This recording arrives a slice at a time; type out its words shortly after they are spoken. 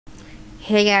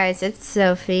Hey guys, it's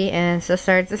Sophie, and so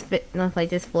sorry this this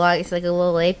vlog is like a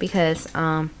little late because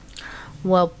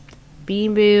well,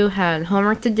 Boo had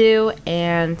homework to do,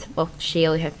 and well, she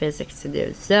only had physics to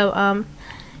do. So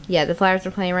yeah, the flowers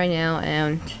are playing right now,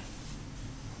 and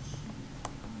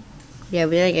yeah,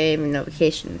 we didn't get even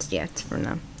notifications yet from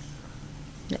them.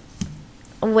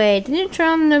 Wait, did you turn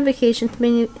on the notifications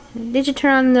menu? Did you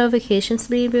turn on the notifications,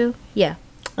 Boo? Yeah.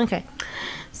 Okay.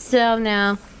 So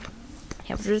now,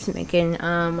 yeah, we're just making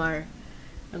our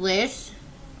list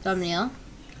thumbnail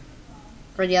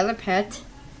for the other pet,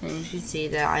 and you can see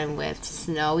that I'm with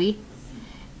Snowy,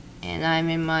 and I'm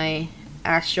in my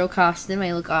actual costume.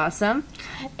 I look awesome,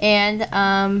 and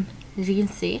as you can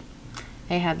see,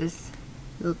 I have this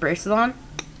little bracelet on,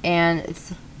 and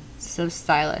it's so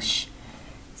stylish.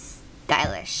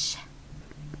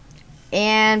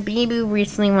 And Boo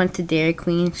recently went to Dairy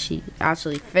Queen. She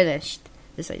actually finished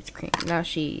this ice cream. Now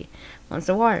she wants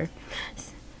the water.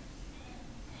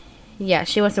 Yeah,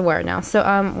 she wants the water now. So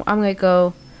I'm gonna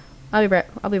go. I'll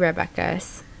be right back,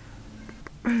 guys.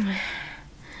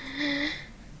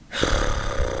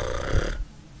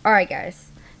 All right,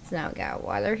 guys. So now we got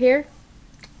water here.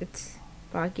 It's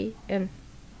foggy and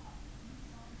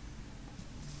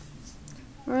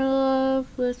love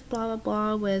with blah blah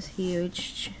blah with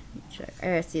huge. I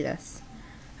gotta see this.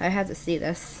 I have to see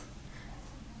this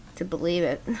to believe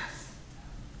it.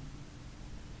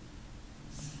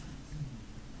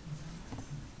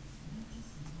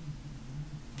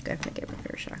 Definitely get my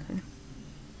favorite shotgun.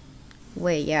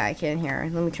 Wait, yeah, I can't hear.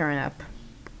 Let me turn it up.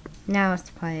 Now let's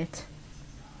play it.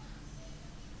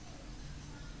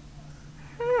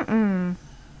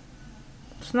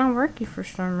 It's not working for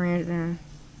some reason.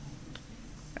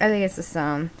 I think it's the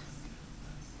sound.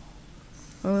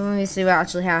 Well, let me see what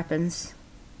actually happens.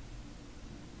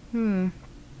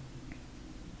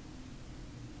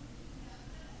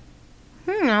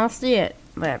 I'll see it.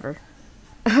 Whatever.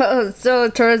 So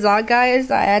it turns out,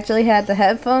 guys, I actually had the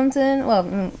headphones in.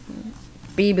 Well,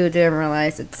 Boo didn't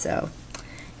realize it, so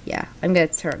yeah, I'm gonna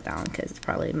turn it down because it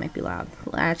probably might be loud.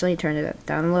 Well, actually, turn it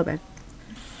down a little bit.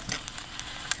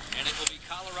 And it will be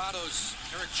Colorado's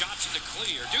Eric Johnson to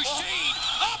clear. Duchesne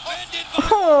upended.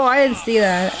 Oh, I didn't see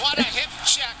that. What a hip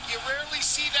check. You rarely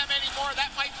see them anymore.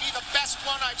 That might be the best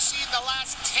one I've seen the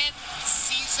last 10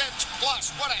 seasons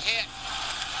plus. What a hit.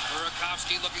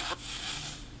 Burakovsky looking for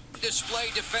display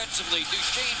defensively.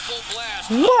 Duchesne full blast.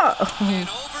 Whoa! And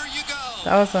over you go.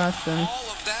 That was awesome.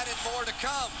 All of that and more to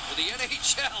come with the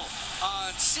NHL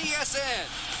on CSN.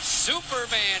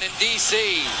 Superman in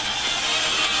DC.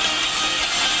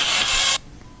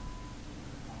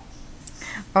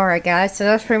 Alright, guys, so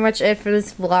that's pretty much it for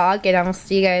this vlog, and I will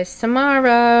see you guys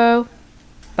tomorrow.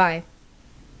 Bye.